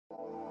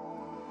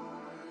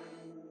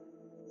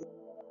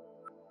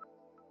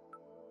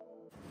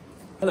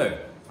Hello,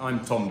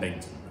 I'm Tom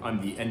Bainton. I'm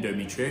the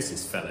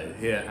Endometriosis Fellow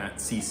here at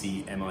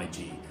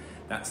CCMIG.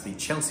 That's the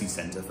Chelsea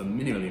Centre for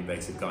Minimally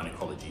Invasive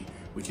Gynaecology,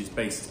 which is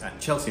based at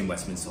Chelsea and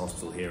Westminster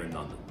Hospital here in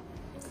London.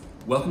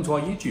 Welcome to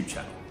our YouTube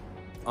channel.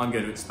 I'm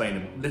going to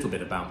explain a little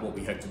bit about what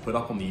we hope to put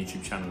up on the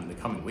YouTube channel in the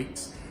coming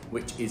weeks,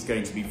 which is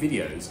going to be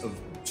videos of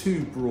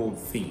two broad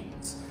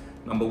themes.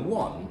 Number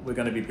one, we're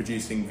going to be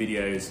producing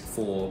videos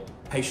for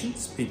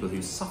patients, people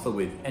who suffer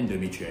with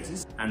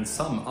endometriosis and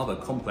some other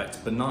complex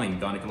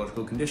benign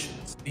gynecological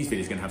conditions. These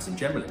videos are going to have some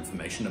general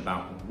information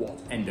about what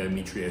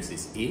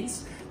endometriosis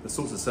is, the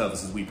sorts of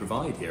services we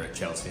provide here at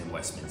Chelsea and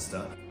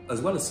Westminster,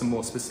 as well as some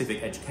more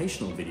specific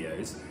educational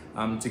videos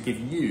to give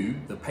you,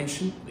 the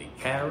patient, the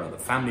carer, the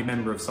family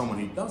member of someone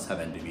who does have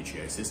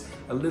endometriosis,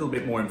 a little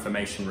bit more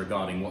information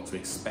regarding what to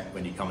expect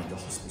when you come into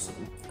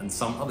hospital, and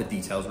some other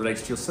details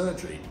related to your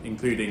surgery,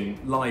 including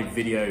live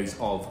videos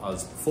of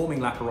us performing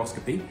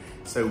laparoscopy,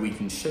 so we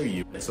can show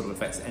you the sort of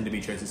effects that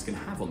endometriosis can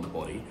have on the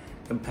body,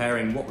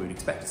 comparing what we would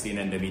expect to see in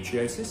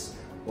endometriosis,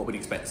 what we'd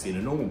expect to see in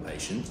a normal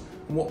patient,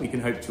 and what we can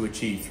hope to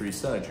achieve through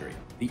surgery.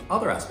 The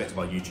other aspect of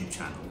our YouTube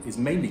channel is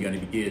mainly going to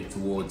be geared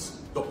towards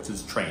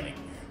doctors' training.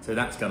 So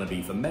that's going to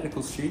be for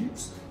medical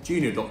students,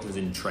 junior doctors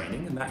in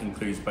training, and that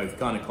includes both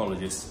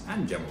gynecologists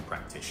and general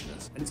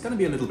practitioners. And it's going to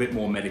be a little bit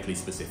more medically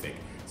specific.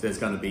 So there's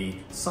going to be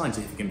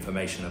scientific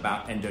information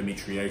about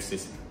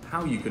endometriosis,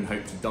 how you can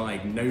hope to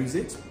diagnose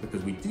it,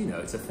 because we do know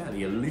it's a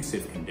fairly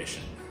elusive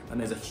condition. And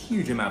there's a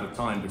huge amount of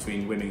time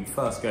between women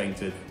first going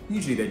to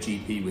usually their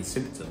GP with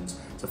symptoms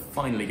to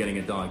finally getting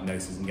a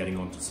diagnosis and getting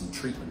onto some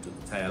treatment at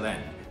the tail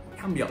end. It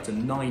can be up to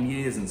 9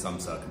 years in some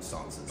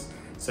circumstances.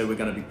 So we're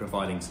going to be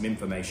providing some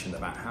information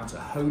about how to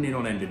hone in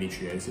on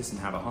endometriosis and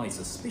have a high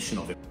suspicion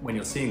of it when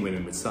you're seeing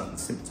women with certain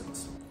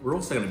symptoms. We're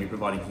also going to be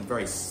providing some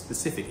very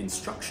specific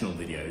instructional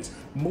videos,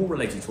 more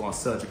related to our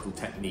surgical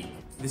technique.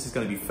 This is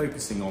going to be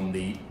focusing on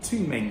the two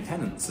main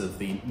tenets of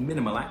the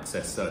minimal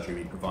access surgery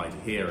we provide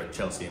here at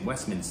Chelsea and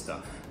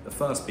Westminster. The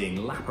first being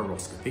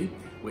laparoscopy,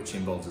 which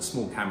involves a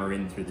small camera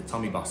in through the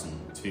tummy button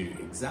to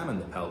examine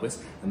the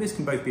pelvis, and this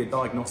can both be a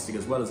diagnostic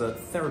as well as a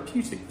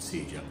therapeutic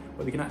procedure,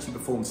 where we can actually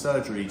perform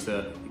surgery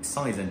to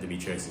excise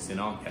endometriosis in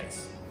our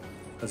case.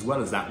 As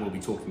well as that, we'll be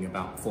talking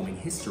about performing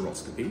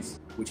hysteroscopies,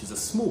 which is a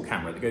small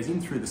camera that goes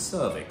in through the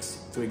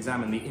cervix to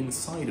examine the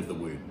inside of the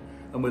womb.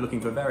 And we're looking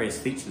for various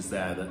features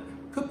there that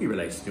could be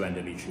related to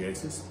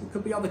endometriosis, or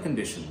could be other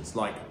conditions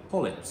like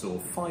polyps or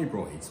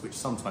fibroids, which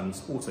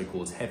sometimes also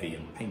cause heavy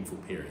and painful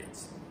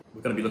periods.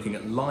 We're going to be looking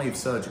at live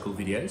surgical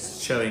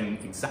videos showing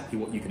exactly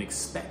what you can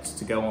expect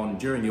to go on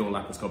during your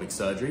laparoscopic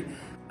surgery,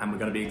 and we're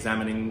going to be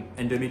examining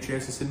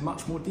endometriosis in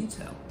much more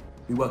detail.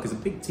 We work as a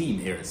big team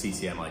here at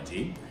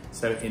CCMIG,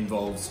 so it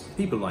involves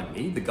people like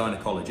me, the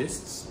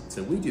gynecologists,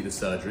 so we do the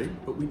surgery,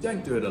 but we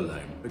don't do it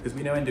alone, because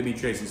we know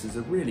endometriosis is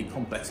a really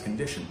complex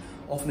condition,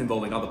 often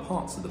involving other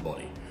parts of the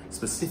body.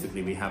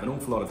 Specifically, we have an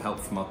awful lot of help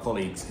from our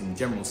colleagues in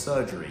general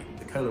surgery,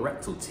 the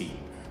colorectal team,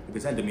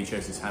 because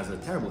endometriosis has a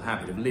terrible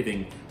habit of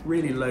living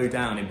really low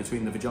down in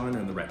between the vagina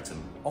and the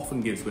rectum,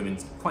 often gives women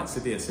quite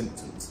severe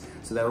symptoms,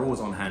 so they're always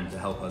on hand to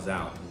help us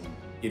out and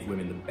give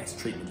women the best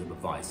treatment and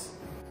advice.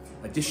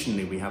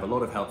 Additionally, we have a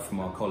lot of help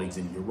from our colleagues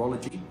in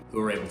urology who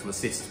are able to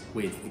assist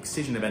with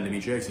excision of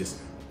endometriosis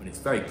when it's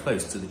very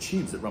close to the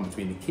tubes that run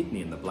between the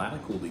kidney and the bladder,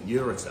 called the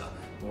ureter,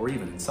 or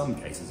even in some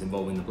cases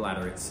involving the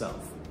bladder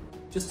itself.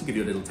 Just to give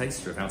you a little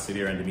taster of how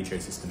severe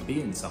endometriosis can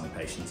be in some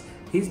patients,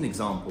 here's an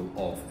example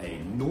of a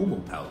normal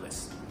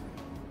pelvis.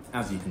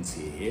 As you can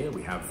see here,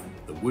 we have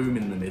the womb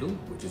in the middle,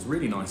 which is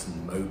really nice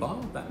and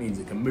mobile. That means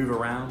it can move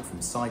around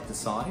from side to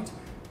side.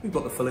 We've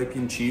got the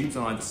fallopian tubes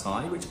on either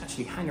side, which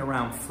actually hang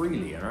around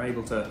freely and are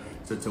able to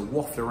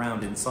waft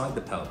around inside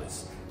the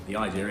pelvis. The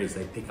idea is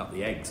they pick up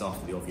the eggs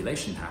after the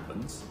ovulation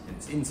happens, and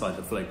it's inside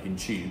the fallopian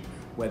tube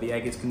where the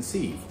egg is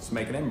conceived to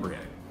make an embryo.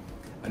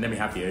 And then we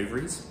have the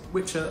ovaries,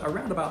 which are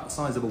around about the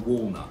size of a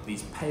walnut,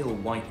 these pale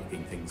white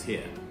looking things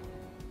here.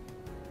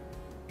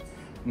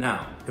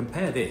 Now,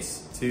 compare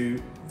this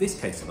to this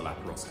case of a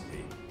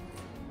laparoscopy.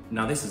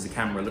 Now, this is a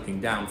camera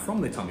looking down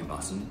from the tummy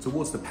button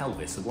towards the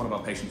pelvis of one of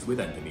our patients with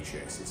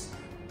endometriosis.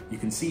 You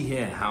can see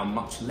here how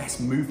much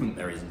less movement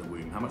there is in the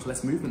womb, how much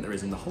less movement there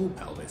is in the whole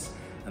pelvis,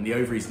 and the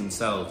ovaries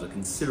themselves are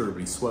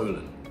considerably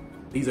swollen.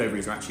 These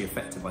ovaries are actually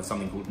affected by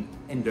something called an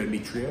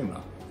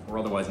endometrioma, or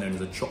otherwise known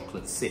as a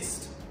chocolate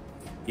cyst.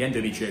 The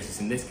endometriosis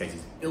in this case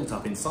is built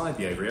up inside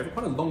the ovary over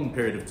quite a long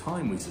period of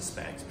time, we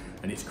suspect,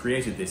 and it's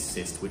created this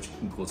cyst which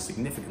can cause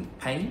significant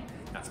pain.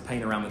 That's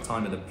pain around the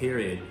time of the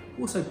period,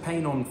 also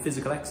pain on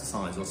physical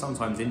exercise or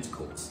sometimes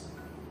intercourse.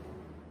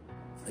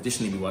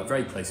 Additionally, we work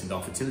very closely with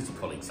our fertility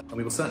colleagues, and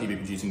we will certainly be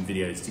producing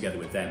videos together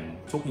with them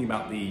talking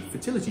about the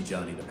fertility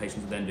journey that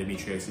patients with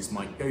endometriosis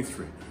might go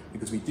through,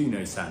 because we do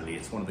know, sadly,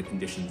 it's one of the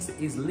conditions that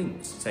is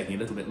linked to taking a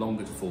little bit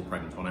longer to fall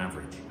pregnant on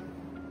average.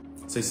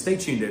 So stay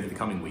tuned over the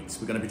coming weeks.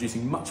 We're going to be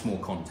producing much more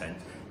content,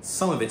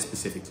 some of it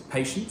specific to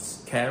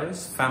patients,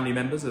 carers, family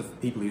members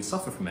of people who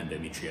suffer from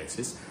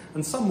endometriosis,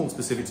 and some more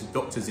specific to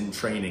doctors in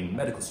training,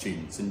 medical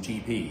students and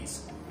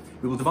GPs.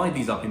 We will divide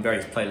these up in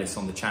various playlists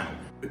on the channel,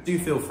 but do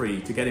feel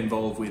free to get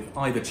involved with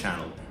either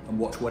channel and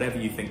watch whatever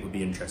you think would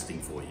be interesting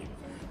for you.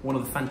 One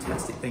of the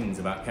fantastic things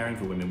about caring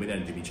for women with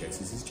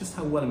endometriosis is just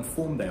how well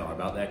informed they are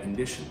about their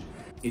condition.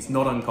 It's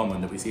not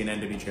uncommon that we see an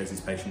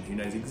endometriosis patient who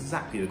knows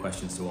exactly the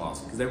questions to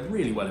ask because they're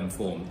really well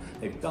informed,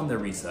 they've done their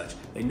research,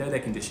 they know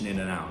their condition in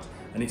and out,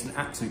 and it's an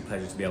absolute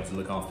pleasure to be able to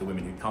look after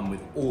women who come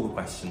with all the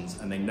questions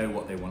and they know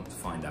what they want to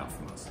find out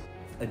from us.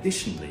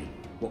 Additionally,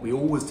 what we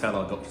always tell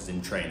our doctors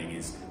in training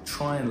is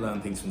try and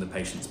learn things from the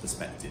patient's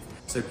perspective.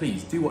 So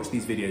please do watch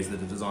these videos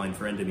that are designed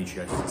for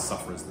endometriosis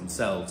sufferers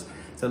themselves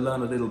to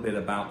learn a little bit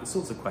about the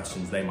sorts of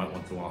questions they might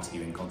want to ask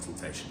you in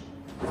consultation.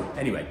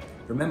 Anyway,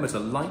 remember to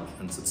like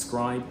and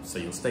subscribe so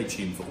you'll stay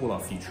tuned for all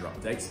our future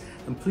updates,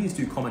 and please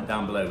do comment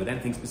down below with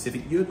anything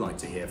specific you'd like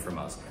to hear from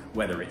us,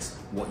 whether it's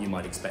what you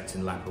might expect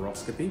in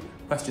laparoscopy,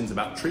 questions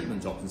about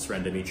treatment options for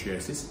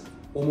endometriosis,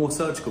 or more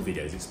surgical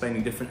videos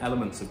explaining different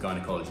elements of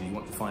gynaecology you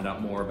want to find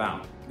out more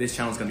about. This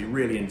channel is going to be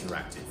really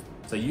interactive,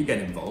 so you get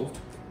involved,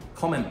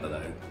 comment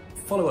below,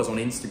 follow us on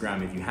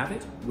Instagram if you have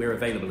it. We're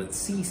available at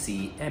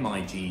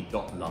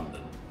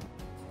CCMIG.London.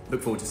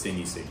 Look forward to seeing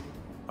you soon.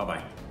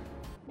 Bye-bye.